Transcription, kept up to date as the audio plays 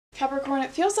Capricorn, it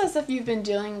feels as if you've been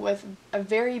dealing with a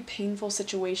very painful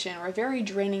situation or a very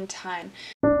draining time.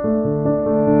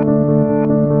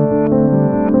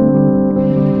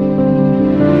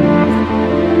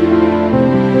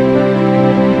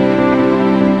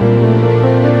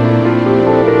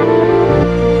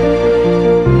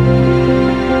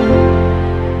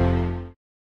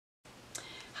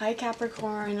 Hi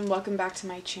Capricorn, and welcome back to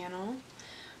my channel.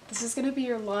 This is going to be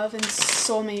your love and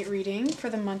soulmate reading for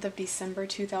the month of December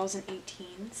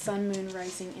 2018, Sun, Moon,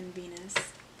 Rising, and Venus.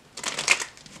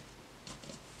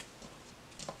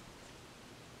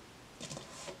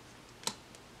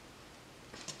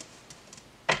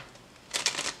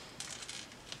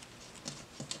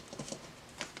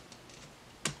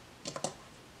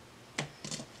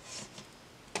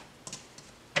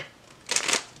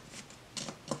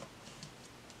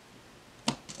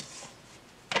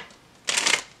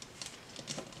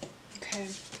 Okay,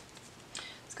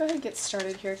 let's go ahead and get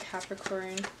started here,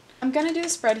 Capricorn. I'm going to do a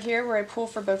spread here where I pull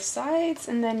for both sides,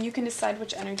 and then you can decide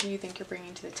which energy you think you're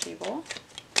bringing to the table.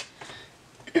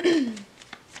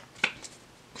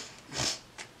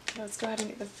 Let's go ahead and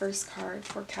get the first card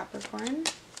for Capricorn.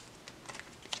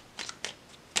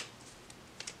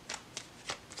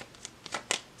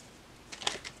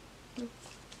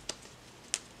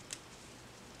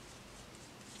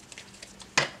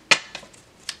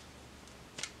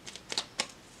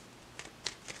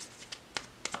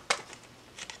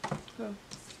 Oh,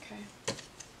 okay.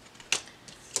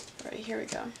 Alright, here we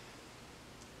go.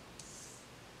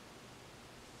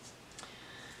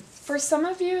 For some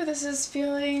of you, this is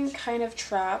feeling kind of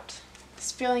trapped.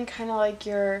 It's feeling kind of like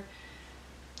you're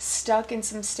stuck in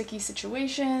some sticky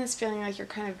situations, feeling like you're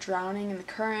kind of drowning in the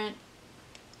current.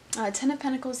 Ten of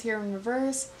Pentacles here in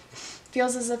reverse.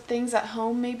 Feels as if things at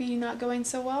home may be not going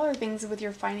so well, or things with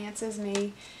your finances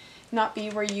may not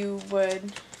be where you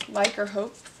would like or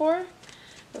hope for.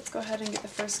 Let's go ahead and get the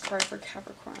first card for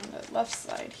Capricorn on the left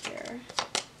side here.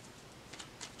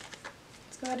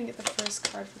 Let's go ahead and get the first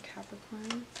card for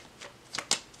Capricorn.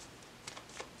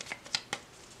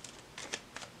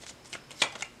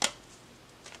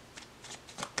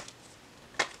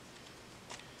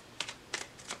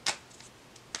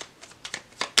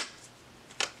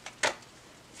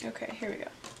 Okay, here we go.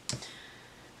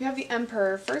 We have the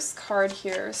Emperor, first card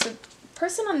here. So,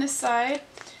 person on this side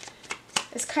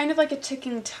is kind of like a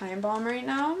ticking time bomb right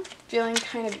now, feeling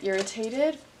kind of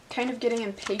irritated, kind of getting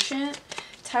impatient,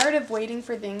 tired of waiting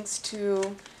for things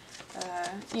to,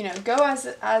 go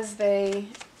as they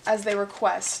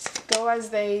request, go as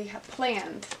they have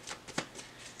planned.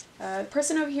 The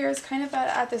person over here is kind of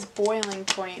at this boiling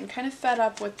point, kind of fed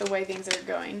up with the way things are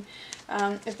going.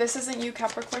 If this isn't you,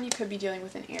 Capricorn, you could be dealing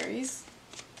with an Aries.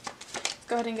 Let's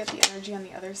go ahead and get the energy on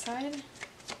the other side.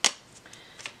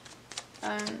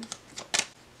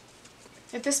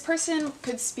 If this person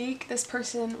could speak, this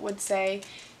person would say,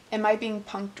 "Am I being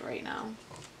punked right now?"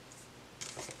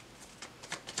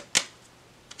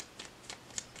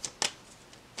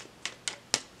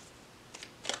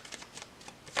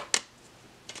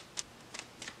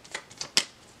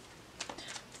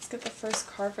 Let's get the first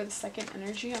card for the second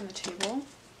energy on the table.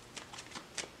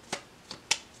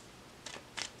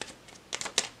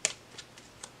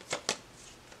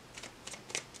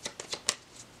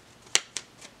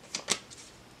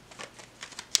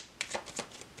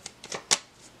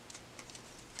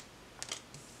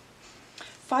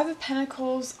 Five of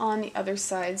Pentacles on the other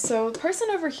side. So the person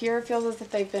over here feels as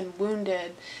if they've been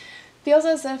wounded. Feels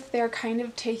as if they're kind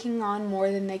of taking on more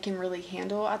than they can really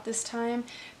handle at this time.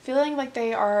 Feeling like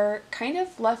they are kind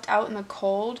of left out in the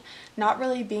cold, not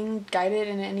really being guided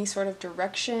in any sort of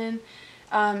direction.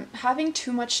 Having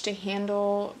too much to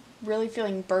handle, really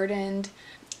feeling burdened,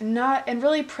 and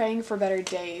really praying for better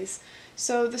days.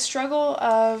 So the struggle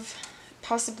of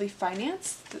possibly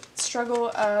finance, the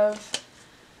struggle of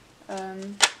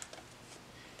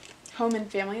home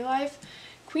and family life.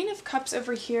 Queen of Cups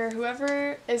over here,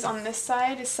 whoever is on this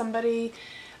side is somebody,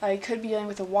 could be dealing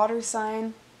with a water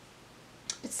sign.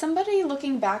 It's somebody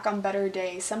looking back on better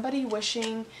days, somebody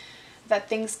wishing that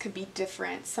things could be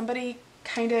different, somebody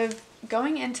kind of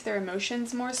going into their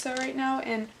emotions more so right now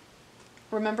and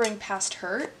remembering past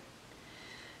hurt,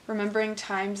 remembering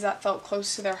times that felt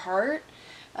close to their heart.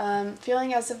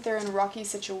 Feeling as if they're in a rocky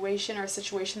situation or a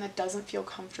situation that doesn't feel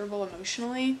comfortable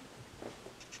emotionally.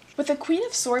 With the Queen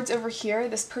of Swords over here,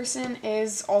 this person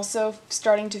is also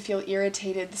starting to feel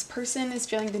irritated. This person is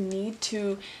feeling the need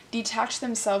to detach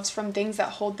themselves from things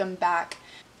that hold them back.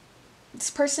 This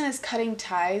person is cutting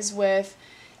ties with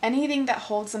anything that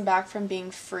holds them back from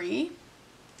being free.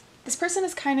 This person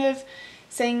is kind of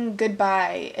saying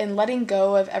goodbye and letting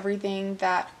go of everything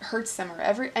that hurts them or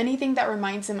anything that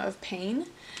reminds them of pain.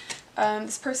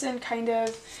 This person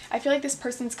I feel like this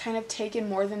person's kind of taken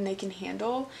more than they can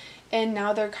handle, and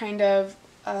now they're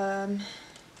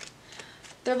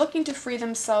they're looking to free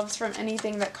themselves from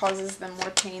anything that causes them more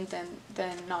pain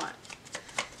than not.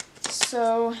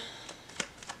 So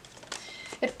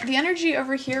the energy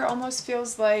over here almost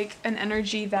feels like an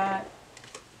energy that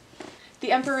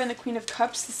the Emperor and the Queen of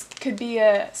Cups, this could be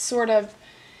a sort of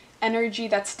energy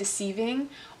that's deceiving,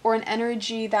 or an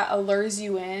energy that allures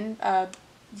you in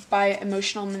by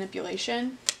emotional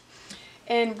manipulation.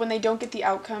 And when they don't get the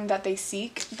outcome that they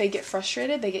seek, they get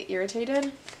frustrated, they get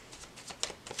irritated.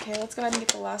 Okay, let's go ahead and get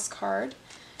the last card.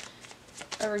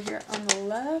 Over here on the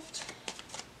left,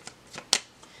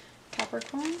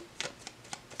 Capricorn.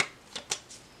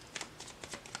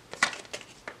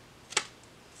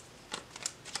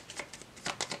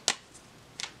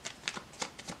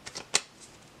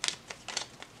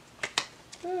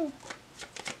 Ooh.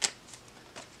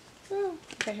 Ooh.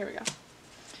 Okay, here we go.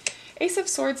 Ace of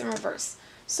Swords in reverse.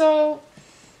 So,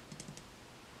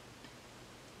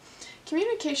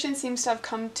 communication seems to have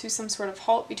come to some sort of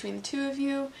halt between the two of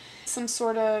you. Some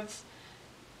sort of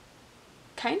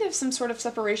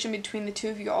separation between the two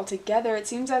of you altogether. It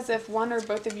seems as if one or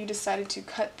both of you decided to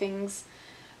cut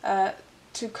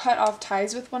off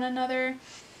ties with one another.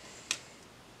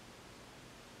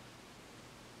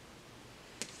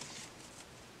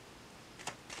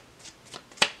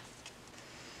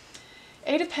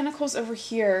 Eight of Pentacles over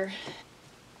here.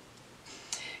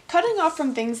 Cutting off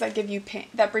from things that give you pain,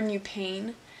 that bring you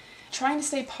pain. Trying to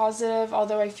stay positive,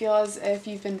 although I feel as if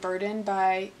you've been burdened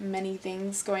by many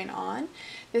things going on.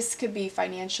 This could be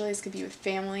financially, this could be with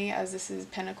family, as this is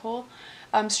Pentacle.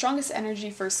 Strongest energy,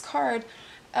 first card.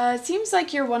 It seems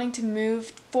like you're wanting to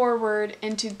move forward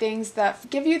into things that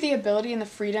give you the ability and the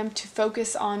freedom to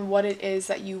focus on what it is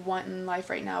that you want in life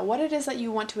right now, what it is that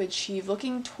you want to achieve,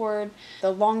 looking toward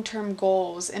the long-term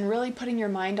goals and really putting your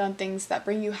mind on things that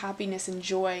bring you happiness and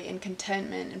joy and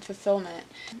contentment and fulfillment.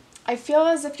 I feel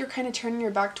as if you're kind of turning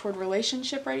your back toward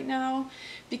relationship right now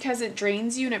because it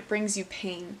drains you and it brings you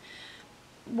pain.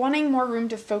 Wanting more room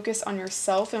to focus on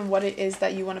yourself and what it is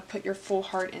that you want to put your full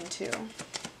heart into.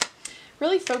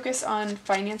 Really focus on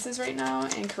finances right now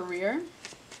and career.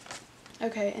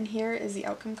 Okay, and here is the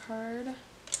outcome card.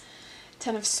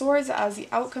 Ten of Swords as the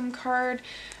outcome card.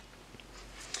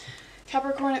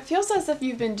 Capricorn, it feels as if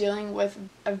you've been dealing with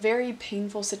a very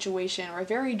painful situation or a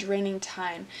very draining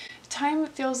time. Time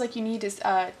feels like you need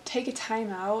to take a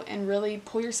time out and really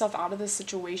pull yourself out of this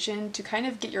situation to kind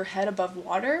of get your head above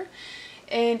water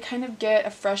and kind of get a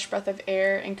fresh breath of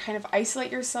air and kind of isolate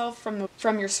yourself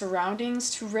from your surroundings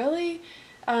to really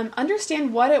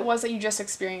understand what it was that you just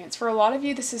experienced. For a lot of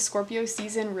you, this is Scorpio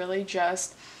season really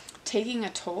just taking a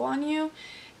toll on you.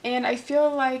 And I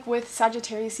feel like with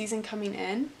Sagittarius season coming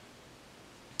in,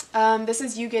 this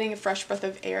is you getting a fresh breath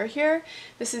of air here.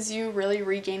 This is you really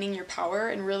regaining your power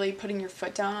and really putting your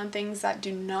foot down on things that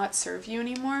do not serve you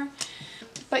anymore.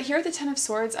 But here at the Ten of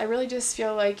Swords, I really just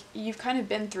feel like you've kind of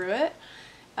been through it.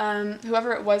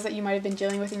 Whoever it was that you might have been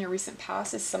dealing with in your recent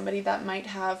past is somebody that might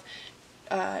have,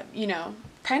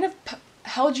 kind of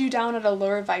held you down at a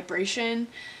lower vibration.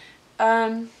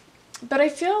 But I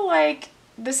feel like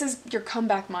this is your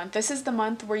comeback month. This is the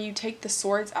month where you take the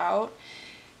swords out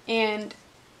and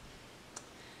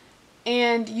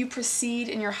you proceed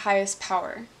in your highest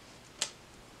power.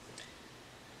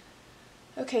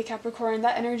 Okay, Capricorn,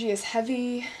 that energy is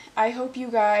heavy. I hope you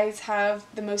guys have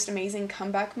the most amazing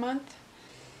comeback month.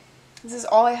 This is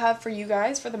all I have for you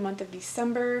guys for the month of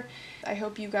December. I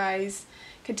hope you guys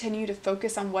continue to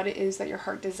focus on what it is that your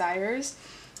heart desires.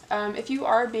 If you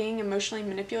are being emotionally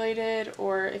manipulated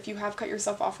or if you have cut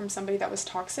yourself off from somebody that was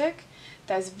toxic,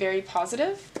 that is very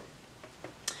positive.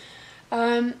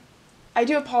 I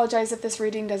do apologize if this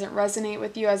reading doesn't resonate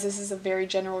with you, as this is a very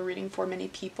general reading for many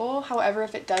people. However,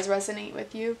 if it does resonate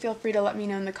with you, feel free to let me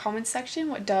know in the comments section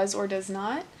what does or does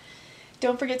not.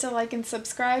 Don't forget to like and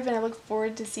subscribe, and I look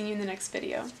forward to seeing you in the next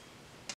video.